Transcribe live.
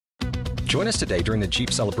Join us today during the Jeep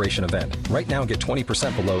Celebration event. Right now, get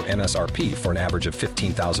 20% below MSRP for an average of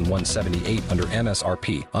 $15,178 under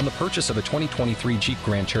MSRP on the purchase of a 2023 Jeep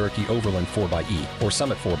Grand Cherokee Overland 4xE or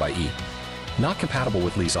Summit 4xE. Not compatible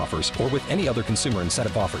with lease offers or with any other consumer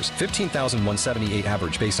incentive offers. $15,178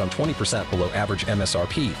 average based on 20% below average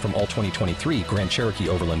MSRP from all 2023 Grand Cherokee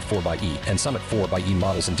Overland 4xE and Summit 4xE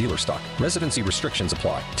models in dealer stock. Residency restrictions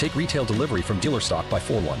apply. Take retail delivery from dealer stock by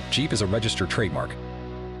 4/1. Jeep is a registered trademark.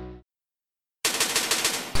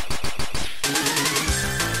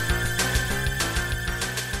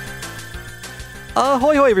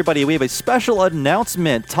 Ahoy, hoy, everybody. We have a special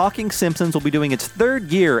announcement. Talking Simpsons will be doing its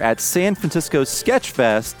third year at San Francisco's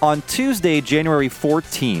Sketchfest on Tuesday, January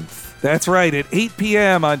 14th. That's right. At 8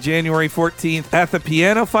 p.m. on January 14th at the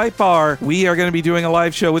Piano Fight Bar, we are going to be doing a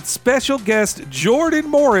live show with special guest Jordan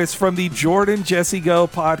Morris from the Jordan Jesse Go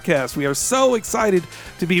podcast. We are so excited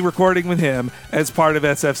to be recording with him as part of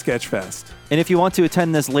SF Sketchfest. And if you want to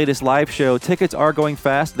attend this latest live show, tickets are going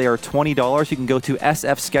fast. They are $20. You can go to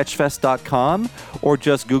sfsketchfest.com or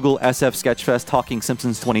just Google SF Sketchfest Talking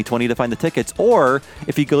Simpsons 2020 to find the tickets. Or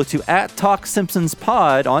if you go to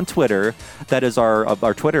 @TalkSimpsonsPod on Twitter, that is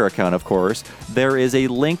our Twitter account, of course, there is a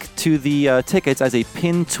link to the tickets as a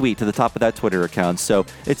pinned tweet to the top of that Twitter account. So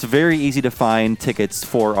it's very easy to find tickets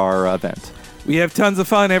for our event. We have tons of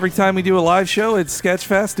fun every time we do a live show at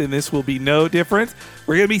Sketchfest, and this will be no different.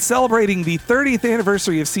 We're going to be celebrating the 30th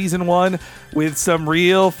anniversary of Season 1 with some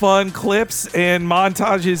real fun clips and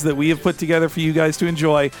montages that we have put together for you guys to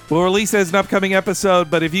enjoy. We'll release as an upcoming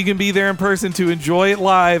episode, but if you can be there in person to enjoy it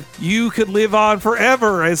live, you could live on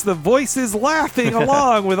forever as the voices laughing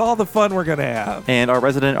along with all the fun we're going to have. And our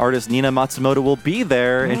resident artist, Nina Matsumoto, will be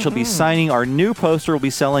there, and she'll be signing our new poster we'll be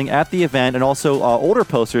selling at the event, and also older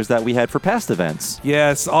posters that we had for past events.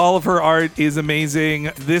 Yes, all of her art is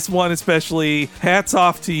amazing. This one especially, hats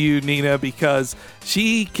off to you, Nina, because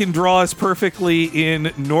she can draw us perfectly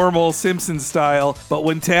in normal Simpsons style, but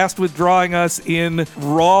when tasked with drawing us in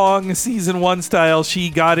wrong Season 1 style, she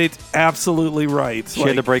got it absolutely right. She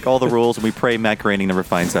had to break all the rules, and we pray Matt Groening never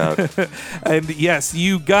finds out. And yes,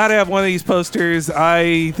 you gotta have one of these posters.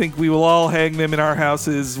 I think we will all hang them in our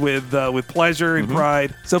houses with pleasure and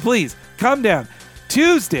pride. So please, come down.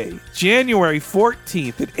 Tuesday, January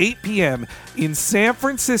 14th at 8 p.m. in San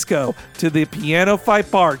Francisco to the Piano Fight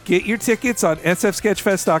Bar. Get your tickets on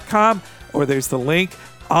sfsketchfest.com, or there's the link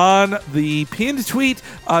on the pinned tweet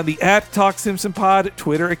on the @TalkSimpsonPod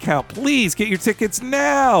Twitter account. Please get your tickets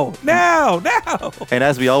now. And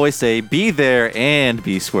as we always say, be there and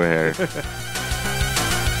be square.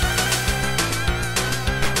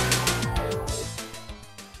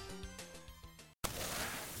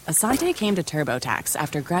 Asante came to TurboTax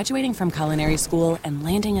after graduating from culinary school and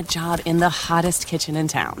landing a job in the hottest kitchen in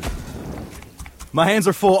town. My hands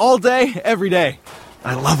are full all day, every day.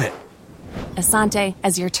 I love it. Asante,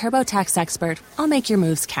 as your TurboTax expert, I'll make your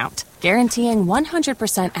moves count, guaranteeing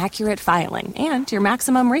 100% accurate filing and your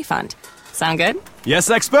maximum refund. Sound good? Yes,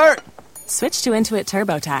 expert! Switch to Intuit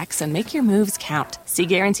TurboTax and make your moves count. See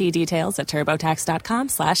guarantee details at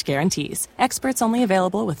turbotax.com/guarantees. Experts only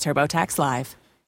available with TurboTax Live.